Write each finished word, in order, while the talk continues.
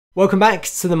Welcome back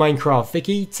to the Minecraft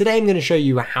Viki. Today I'm going to show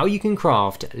you how you can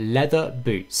craft leather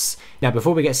boots. Now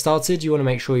before we get started, you want to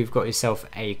make sure you've got yourself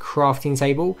a crafting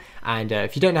table, and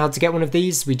if you don't know how to get one of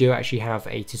these, we do actually have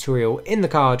a tutorial in the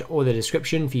card or the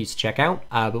description for you to check out.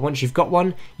 But once you've got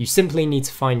one, you simply need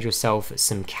to find yourself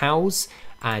some cows,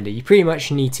 and you pretty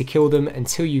much need to kill them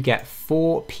until you get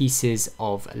 4 pieces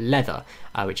of leather,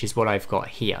 which is what I've got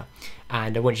here.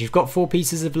 And once you've got 4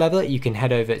 pieces of leather, you can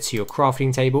head over to your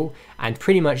crafting table and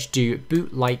pretty much do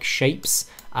boot-like shapes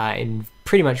in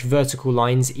pretty much vertical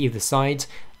lines either side.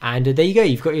 And there you go,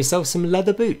 you've got yourself some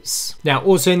leather boots. Now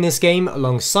also in this game,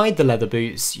 alongside the leather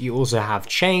boots, you also have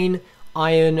chain,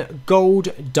 iron, gold,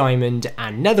 diamond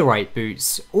and netherite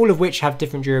boots, all of which have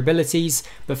different durabilities,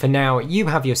 but for now you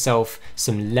have yourself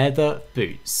some leather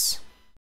boots.